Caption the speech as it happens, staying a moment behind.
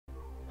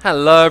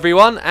Hello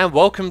everyone and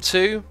welcome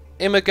to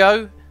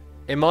Imago,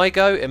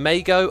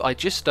 Imago, I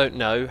just don't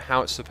know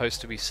how it's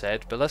supposed to be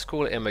said, but let's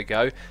call it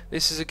Imago.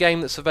 This is a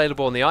game that's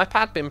available on the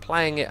iPad. Been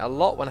playing it a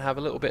lot when I have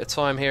a little bit of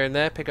time here and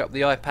there, pick up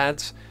the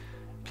iPads,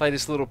 play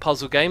this little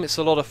puzzle game. It's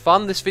a lot of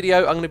fun. This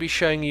video I'm going to be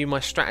showing you my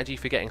strategy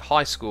for getting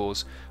high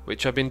scores,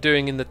 which I've been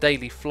doing in the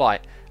daily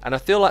flight, and I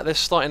feel like they're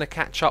starting to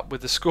catch up with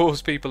the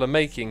scores people are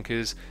making,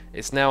 because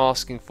it's now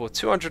asking for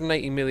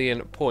 280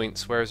 million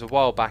points, whereas a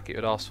while back it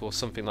would ask for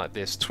something like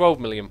this, 12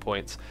 million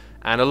points.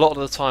 And a lot of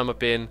the time I've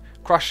been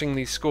crushing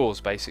these scores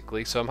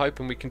basically, so I'm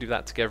hoping we can do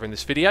that together in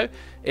this video.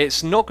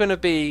 It's not going to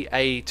be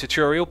a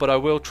tutorial, but I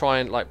will try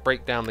and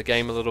break down the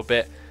game a little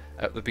bit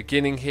at the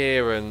beginning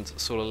here and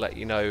sort of let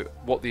you know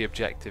what the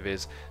objective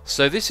is.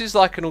 So this is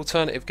like an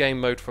alternative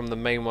game mode from the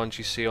main ones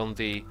you see on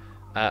the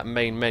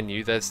main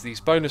menu. There's these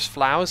bonus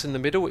flowers in the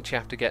middle which you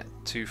have to get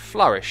to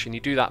flourish, and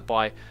you do that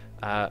by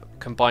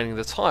combining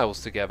the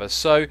tiles together.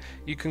 So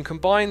you can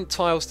combine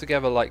tiles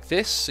together like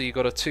this, so you've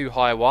got a 2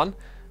 high one,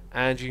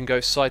 and you can go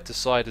side to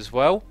side as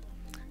well,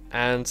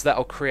 and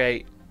that'll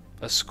create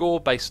a score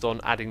based on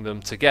adding them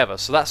together.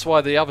 So that's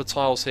why the other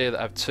tiles here that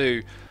have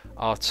 2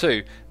 are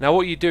 2. Now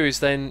what you do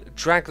is then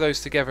drag those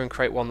together and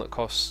create one that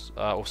costs,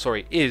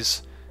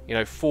 is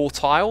 4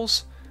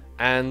 tiles,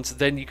 and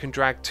then you can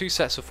drag 2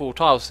 sets of 4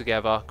 tiles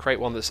together, create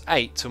one that's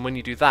 8, and when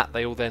you do that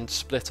they all then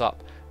split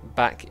up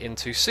back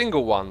into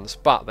single ones,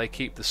 but they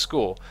keep the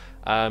score.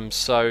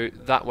 So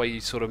that way you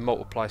sort of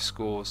multiply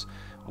scores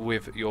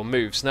with your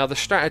moves. Now the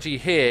strategy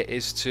here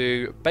is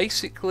to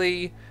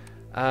basically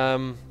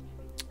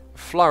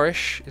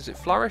flourish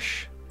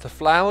the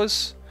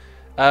flowers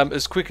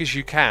as quick as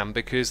you can,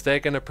 because they're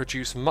going to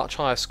produce much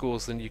higher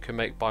scores than you can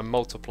make by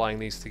multiplying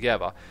these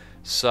together.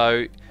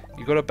 So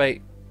you've got to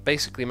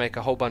basically make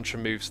a whole bunch of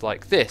moves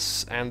like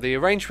this, and the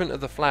arrangement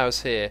of the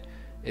flowers here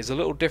is a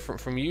little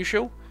different from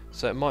usual,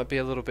 so it might be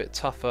a little bit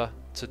tougher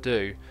to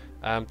do.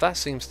 That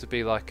seems to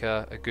be like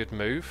a good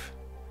move.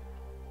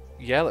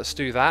 Yeah, let's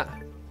do that.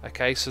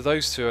 Okay, so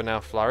those 2 are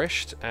now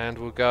flourished, and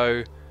we'll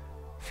go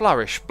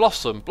flourish,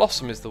 blossom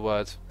is the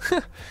word.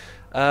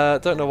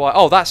 Don't know why.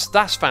 Oh,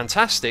 that's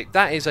fantastic.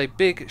 That is a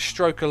big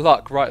stroke of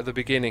luck right at the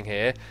beginning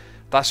here.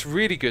 That's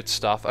really good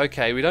stuff.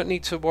 Okay, we don't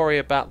need to worry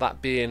about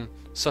that being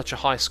such a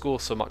high score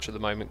so much at the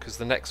moment, because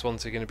the next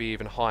ones are going to be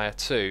even higher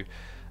too.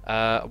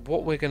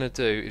 What we're going to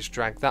do is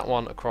drag that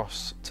one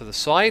across to the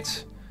side,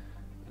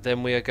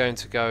 then we are going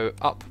to go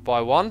up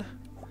by 1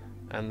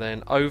 and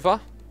then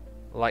over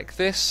like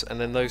this, and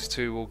then those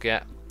 2 will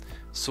get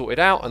sorted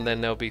out, and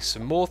then there'll be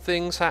some more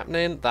things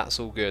happening. That's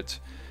all good.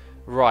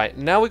 Right,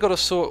 now we've got to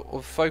sort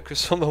of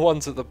focus on the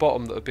ones at the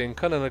bottom that have been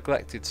kind of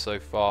neglected so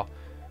far.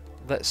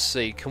 Let's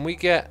see, can we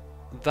get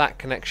that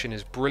connection?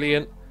 Is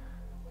brilliant.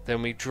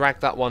 Then we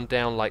drag that one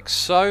down like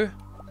so.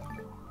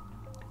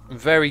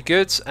 Very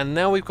good. And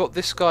now we've got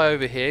this guy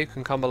over here who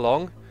can come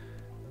along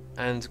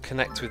and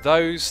connect with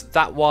those.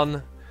 That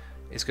one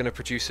is going to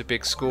produce a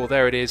big score.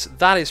 There it is.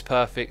 That is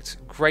perfect.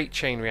 Great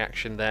chain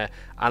reaction there.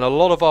 And a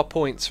lot of our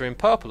points are in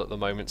purple at the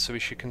moment, so we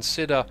should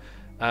consider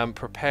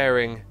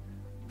preparing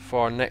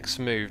for our next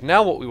move.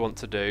 Now what we want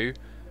to do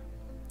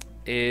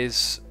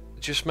is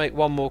just make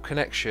one more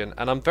connection,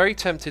 and I'm very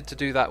tempted to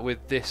do that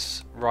with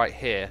this right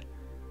here.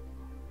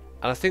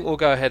 And I think we'll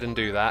go ahead and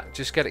do that.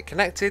 Just get it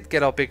connected,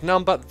 get our big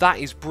number. That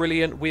is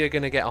brilliant. We are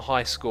going to get a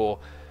high score.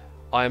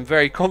 I am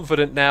very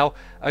confident now.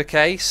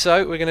 Okay,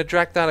 so we're going to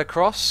drag that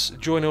across,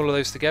 join all of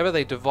those together.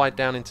 They divide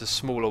down into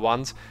smaller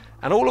ones.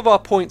 And all of our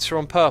points are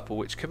on purple,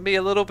 which can be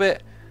a little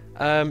bit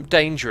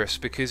dangerous,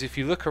 because if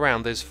you look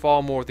around, there's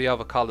far more of the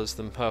other colours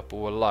than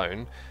purple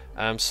alone.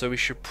 So we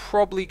should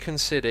probably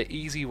consider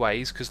easy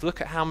ways, because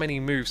look at how many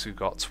moves we've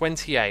got.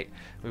 28.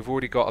 We've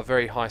already got a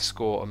very high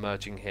score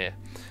emerging here.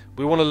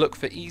 We want to look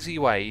for easy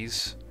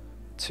ways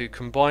to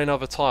combine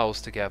other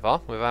tiles together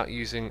without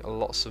using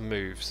lots of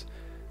moves.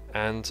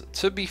 And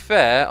to be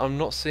fair, I'm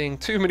not seeing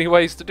too many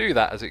ways to do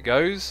that as it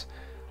goes.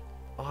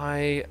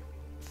 I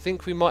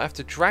think we might have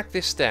to drag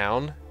this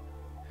down.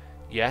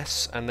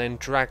 Yes, and then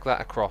drag that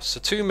across.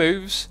 So 2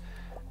 moves,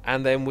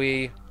 and then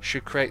we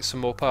should create some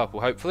more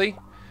purple, hopefully.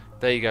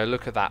 There you go,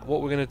 look at that.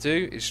 What we're going to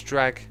do is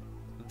drag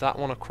that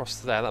one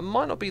across to there. That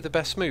might not be the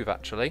best move,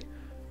 actually.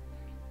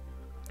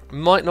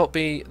 Might not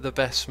be the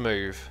best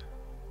move.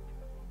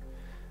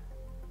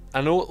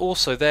 And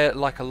also they're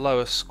like a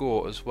lower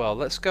score as well.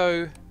 Let's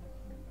go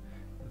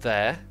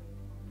there,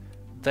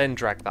 then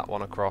drag that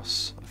one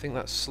across. I think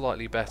that's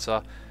slightly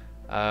better.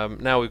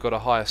 Now we've got a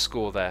higher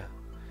score there.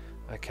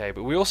 Okay,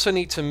 but we also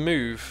need to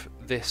move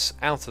this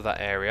out of that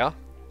area.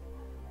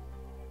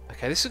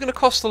 Okay, this is going to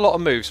cost a lot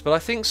of moves, but I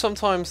think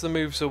sometimes the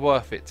moves are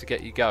worth it to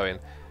get you going.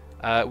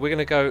 We're going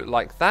to go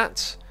like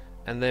that,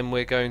 and then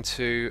we're going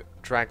to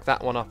drag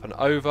that one up and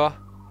over.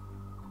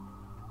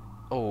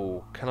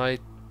 Oh, can I?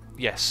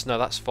 Yes, no,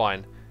 that's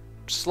fine.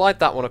 Slide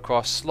that one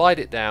across, slide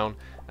it down,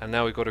 and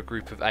now we've got a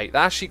group of 8.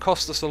 That actually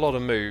cost us a lot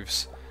of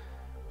moves.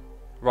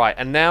 Right,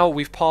 and now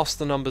we've passed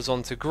the numbers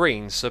on to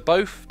green, so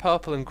both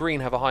purple and green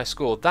have a high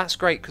score. That's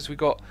great because we've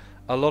got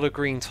a lot of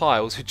green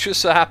tiles. It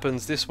just so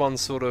happens this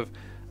one's sort of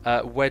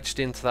wedged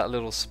into that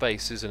little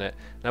space, isn't it?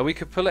 Now we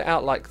could pull it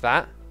out like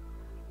that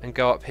and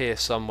go up here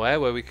somewhere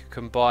where we could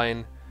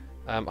combine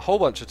a whole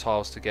bunch of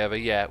tiles together.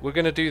 Yeah, we're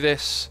going to do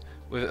this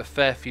with a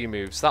fair few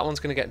moves. That one's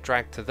going to get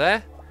dragged to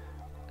there.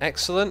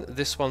 Excellent.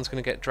 This one's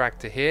going to get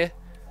dragged to here.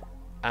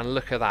 And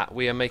look at that.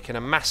 We are making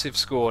a massive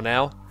score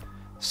now.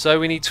 So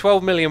we need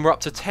 12 million. We're up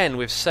to 10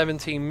 with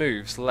 17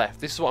 moves left.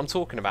 This is what I'm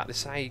talking about. This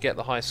is how you get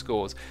the high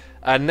scores.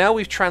 And now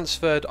we've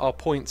transferred our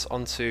points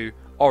onto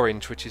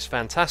orange, which is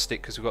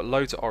fantastic because we've got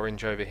loads of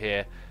orange over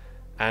here.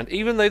 And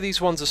even though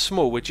these ones are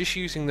small, we're just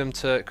using them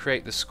to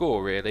create the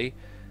score, really.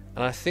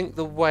 And I think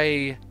the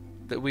way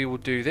that we will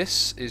do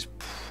this is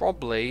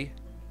probably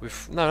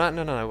with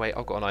no, wait,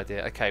 I've got an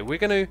idea. Okay, we're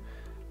gonna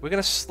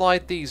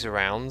slide these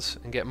around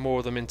and get more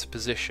of them into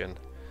position.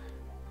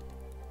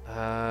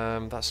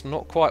 That's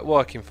not quite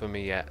working for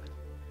me yet.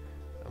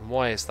 And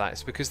why is that?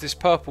 It's because this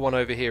purple one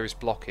over here is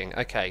blocking.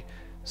 Okay,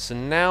 so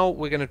now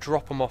we're going to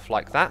drop them off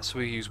like that. So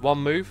we use one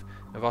move.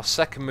 With our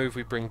second move,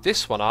 we bring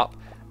this one up.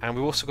 And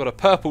we've also got a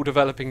purple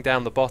developing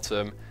down the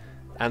bottom.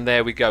 And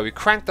there we go. We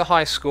cranked the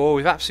high score.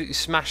 We've absolutely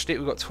smashed it.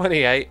 We've got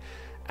 28.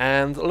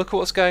 And look at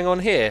what's going on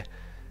here.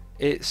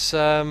 It's,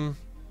 yeah,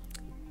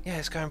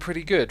 it's going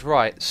pretty good.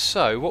 Right,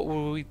 so what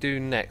will we do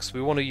next?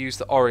 We want to use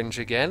the orange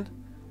again.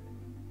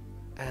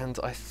 And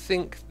I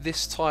think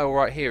this tile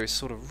right here is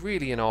sort of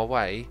really in our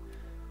way.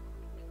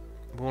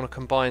 We want to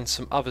combine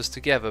some others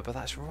together, but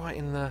that's right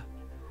in the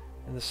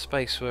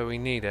space where we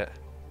need it.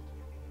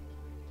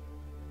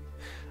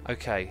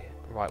 Okay,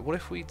 right, what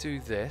if we do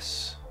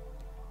this?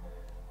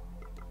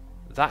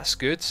 That's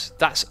good.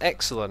 That's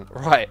excellent.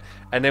 Right,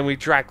 and then we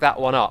drag that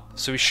one up.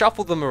 So we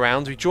shuffled them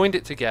around, we joined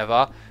it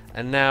together,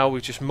 and now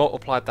we've just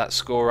multiplied that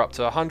score up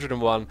to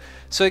 101.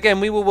 So again,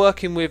 we were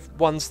working with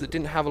ones that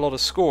didn't have a lot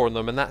of score on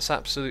them, and that's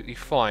absolutely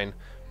fine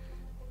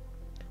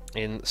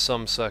in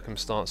some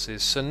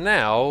circumstances. So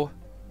now,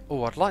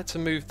 oh, I'd like to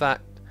move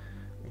that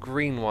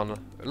green one.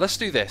 Let's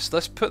do this.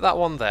 Let's put that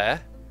one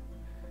there.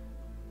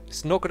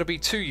 It's not going to be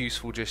too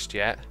useful just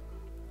yet.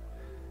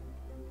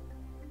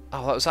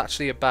 Oh, that was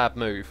actually a bad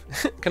move.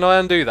 Can I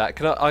undo that?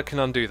 I can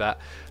undo that.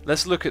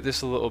 Let's look at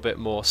this a little bit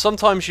more.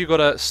 Sometimes you've got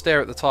to stare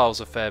at the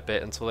tiles a fair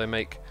bit until they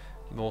make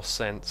more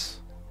sense.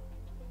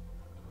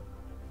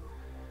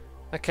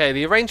 Okay,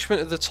 the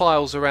arrangement of the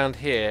tiles around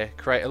here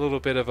create a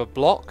little bit of a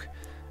block,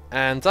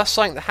 and that's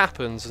something that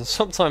happens, and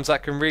sometimes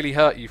that can really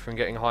hurt you from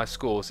getting high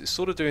scores. It's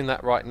sort of doing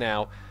that right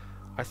now.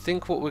 I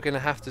think what we're going to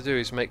have to do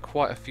is make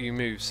quite a few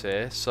moves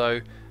here.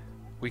 So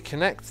we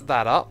connect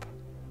that up.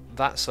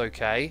 That's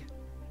okay.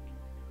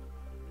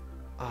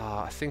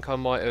 I think I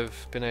might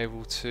have been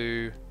able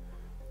to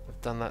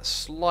have done that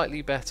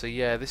slightly better.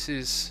 Yeah,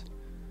 it's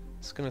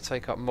going to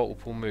take up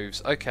multiple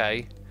moves.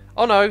 Okay.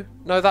 Oh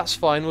no, that's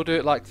fine. We'll do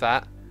it like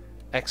that.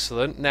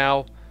 Excellent.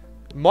 Now,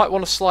 might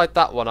want to slide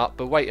that one up,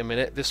 but wait a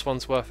minute. This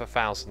one's worth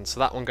 1,000,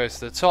 so that one goes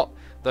to the top.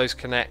 Those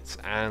connect,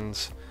 and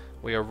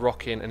we are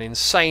rocking an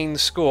insane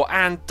score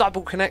and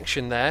double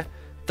connection there.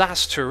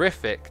 That's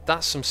terrific.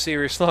 That's some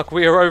serious luck.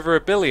 We are over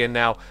 1 billion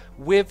now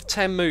with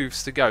 10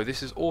 moves to go.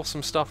 This is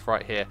awesome stuff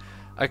right here.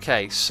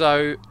 Okay,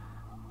 so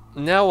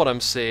now what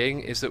I'm seeing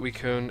is that we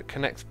can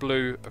connect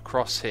blue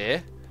across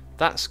here.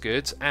 That's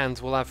good, and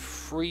we'll have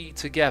 3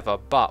 together,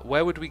 but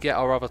where would we get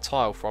our other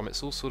tile from?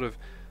 It's all sort of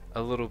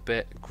a little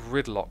bit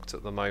gridlocked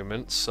at the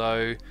moment,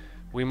 so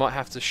we might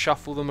have to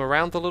shuffle them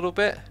around a little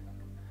bit.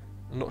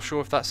 I'm not sure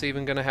if that's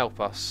even going to help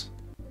us.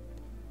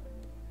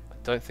 I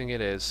don't think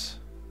it is.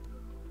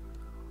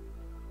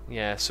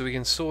 Yeah, so we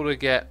can sort of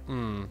get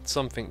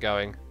something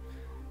going.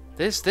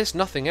 There's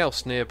nothing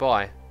else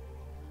nearby.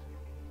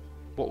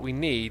 What we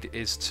need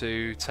is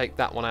to take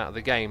that one out of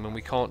the game, and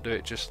we can't do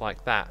it just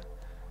like that.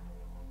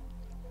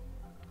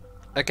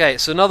 Okay,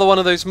 it's another one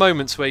of those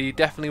moments where you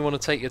definitely want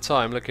to take your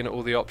time looking at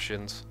all the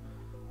options.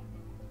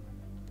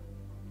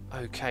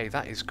 Okay,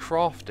 that is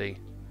crafty.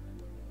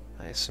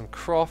 That is some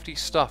crafty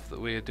stuff that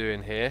we are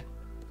doing here.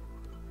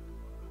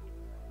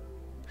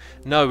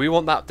 No, we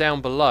want that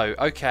down below.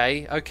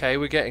 Okay, okay,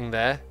 we're getting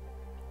there.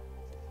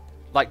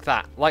 Like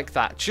that,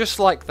 just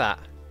like that.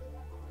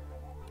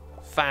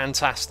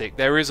 Fantastic,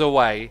 there is a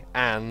way,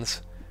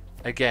 and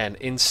again,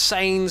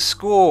 insane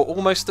score,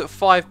 almost at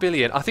 5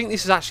 billion. I think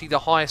this is actually the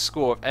highest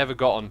score I've ever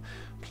gotten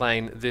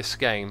playing this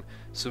game,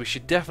 so we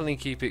should definitely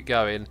keep it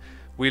going.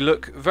 We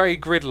look very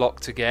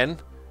gridlocked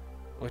again,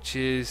 which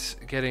is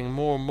getting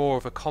more and more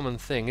of a common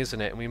thing, isn't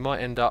it? And we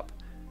might end up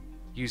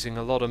using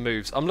a lot of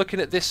moves. I'm looking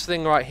at this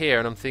thing right here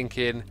and I'm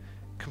thinking,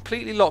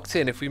 completely locked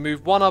in, if we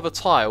move one other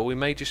tile, we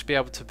may just be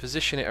able to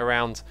position it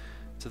around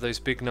to those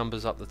big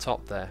numbers up the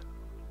top there.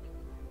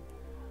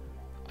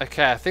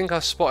 Okay, I think I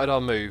spotted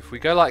our move. We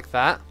go like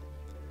that.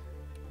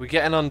 We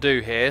get an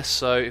undo here,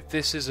 so if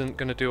this isn't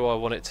going to do what I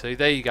want it to,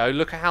 there you go.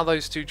 Look at how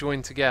those two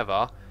join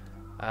together.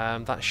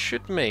 That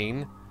should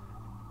mean,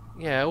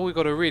 yeah, all we've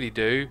got to really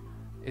do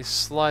is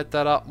slide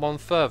that up one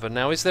further.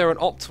 Now, is there an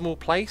optimal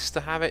place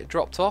to have it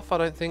dropped off? I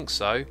don't think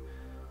so.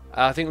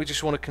 I think we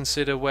just want to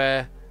consider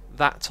where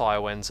that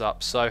tile ends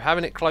up. So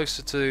having it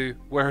closer to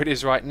where it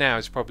is right now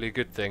is probably a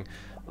good thing.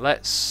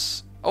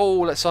 Let's Oh,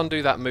 let's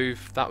undo that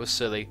move. That was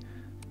silly.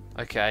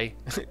 Okay,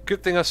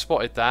 good thing I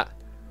spotted that.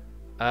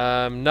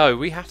 No,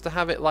 we have to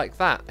have it like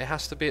that. It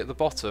has to be at the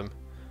bottom.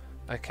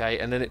 Okay,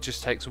 and then it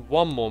just takes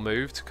one more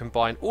move to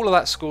combine all of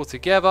that score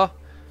together.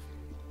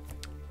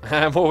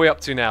 And what are we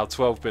up to now?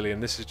 12 billion.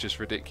 This is just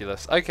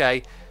ridiculous.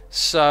 Okay,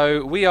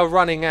 so we are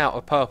running out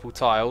of purple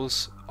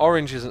tiles.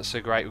 Orange isn't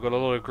so great. We've got a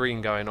lot of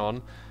green going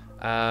on.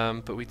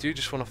 But we do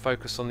just want to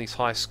focus on these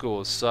high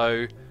scores.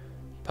 So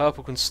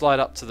purple can slide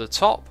up to the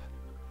top.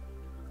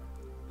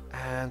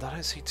 And I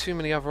don't see too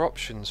many other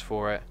options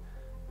for it.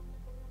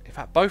 In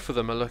fact, both of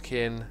them are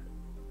looking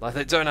like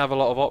they don't have a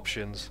lot of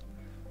options.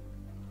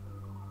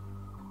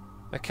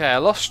 Okay, I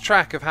lost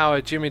track of how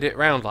I jimmied it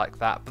round like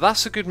that, but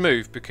that's a good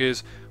move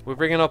because we're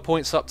bringing our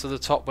points up to the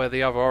top where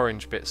the other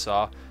orange bits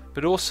are,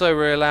 but also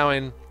we're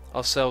allowing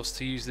ourselves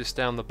to use this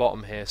down the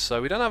bottom here,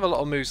 so we don't have a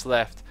lot of moves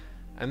left,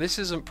 and this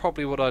isn't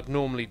probably what I'd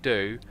normally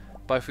do,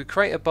 but if we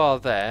create a bar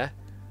there,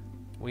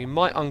 we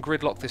might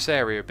ungridlock this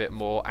area a bit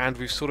more, and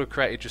we've sort of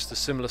created just a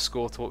similar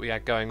score to what we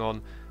had going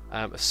on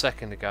a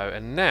second ago,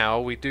 and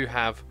now we do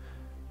have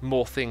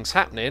more things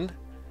happening,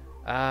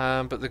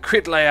 but the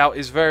grid layout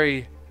is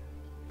very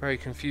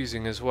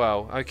confusing as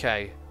well.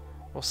 Okay,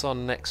 what's our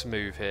next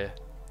move here?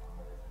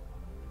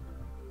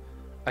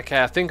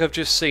 Okay, I think I've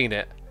just seen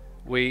it.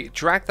 We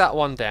drag that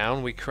one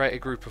down, we create a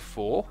group of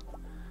 4,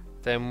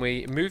 then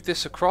we move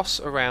this across,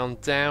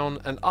 around, down,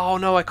 and oh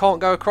no, I can't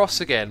go across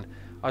again.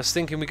 I was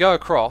thinking we go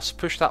across,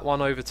 push that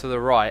one over to the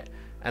right,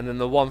 and then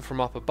the one from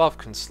up above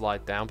can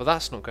slide down, but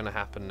that's not going to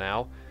happen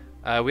now.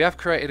 We have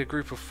created a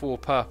group of 4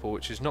 purple,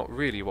 which is not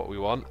really what we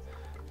want.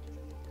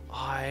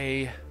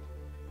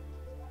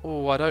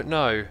 Oh, I don't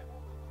know.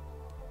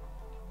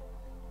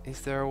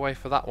 Is there a way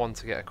for that one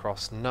to get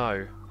across?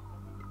 No.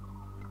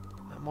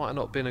 That might have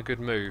not been a good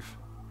move.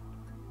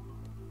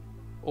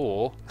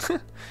 Or,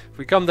 if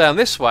we come down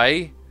this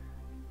way,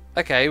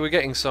 okay, we're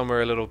getting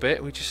somewhere a little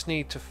bit. We just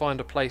need to find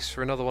a place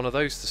for another one of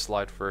those to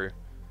slide through.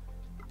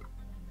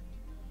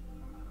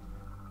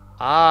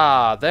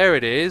 Ah, there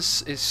it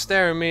is. It's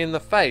staring me in the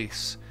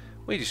face.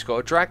 We just got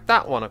to drag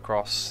that one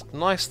across.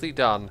 Nicely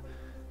done.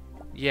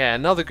 Yeah,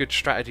 another good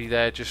strategy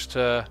there, just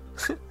to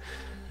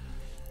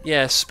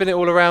yeah, spin it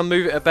all around,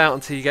 move it about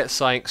until you get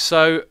something.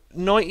 So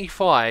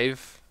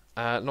 95,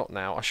 not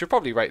now, I should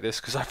probably rate this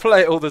because I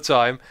play it all the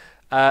time.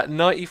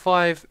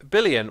 95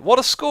 billion. What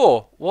a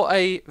score! What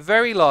a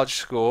very large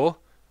score.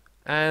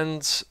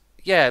 And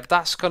yeah,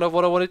 that's kind of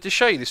what I wanted to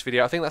show you this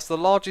video. I think that's the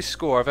largest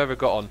score I've ever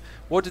got on.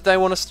 What did they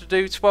want us to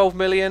do? 12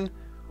 million?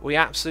 We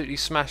absolutely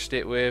smashed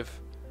it with,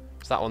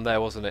 it's that one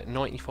there, wasn't it?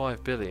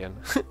 95 billion.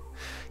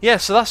 Yeah,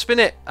 so that's been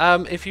it.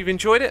 If you've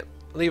enjoyed it,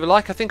 leave a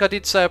like. I think I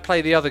did say I'd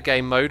play the other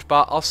game mode,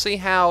 but I'll see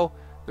how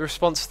the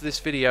response to this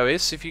video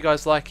is. So if you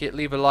guys like it,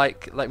 leave a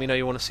like. Let me know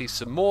you want to see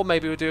some more.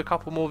 Maybe we'll do a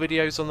couple more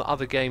videos on the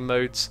other game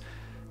modes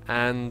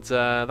and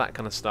that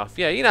kind of stuff.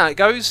 Yeah, you know how it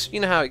goes. You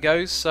know how it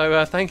goes.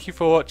 So thank you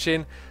for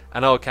watching,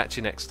 and I'll catch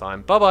you next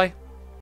time. Bye-bye.